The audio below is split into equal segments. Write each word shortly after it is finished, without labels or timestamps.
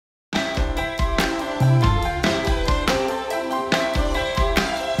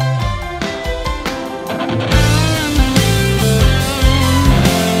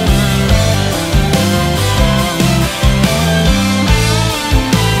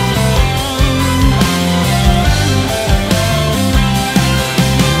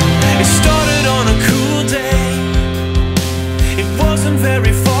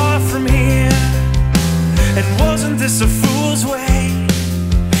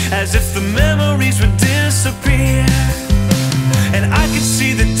as if the memories would disappear. And I could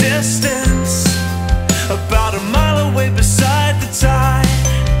see the distance, about a mile away beside the tide.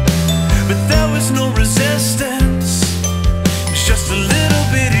 But there was no resistance, it's just a little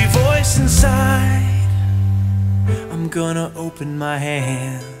bitty voice inside. I'm gonna open my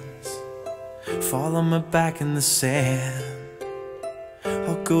hands, fall on my back in the sand.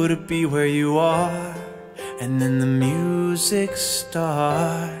 I'll go to be where you are, and then the music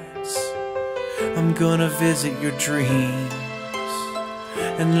starts. I'm gonna visit your dreams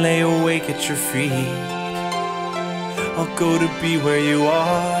and lay awake at your feet. I'll go to be where you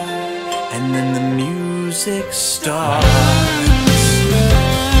are, and then the music starts.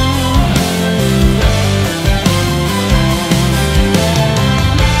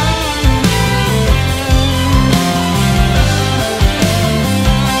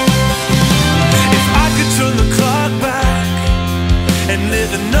 And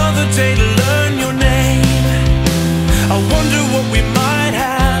live another day to learn your name, I wonder what we might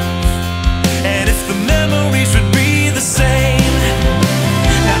have, and if the memories would be the same.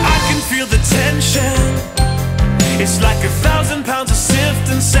 Now I can feel the tension, it's like 1,000 pounds of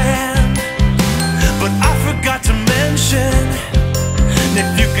sifting sand. But I forgot to mention, if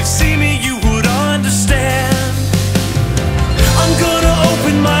you could see me you would understand. I'm gonna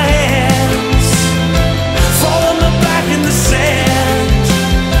open my hands, fall on my back in the sand.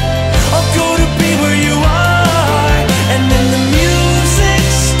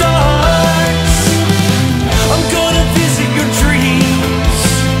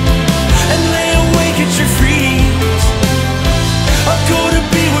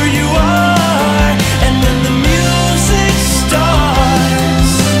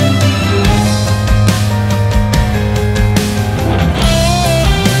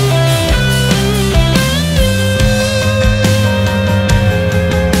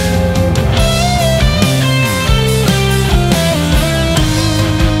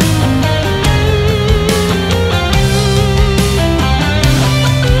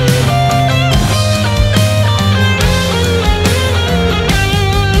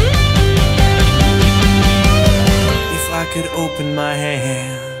 Open my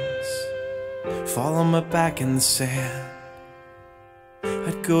hands, fall on my back in the sand.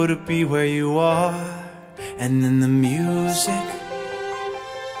 I'd go to be where you are, and then the music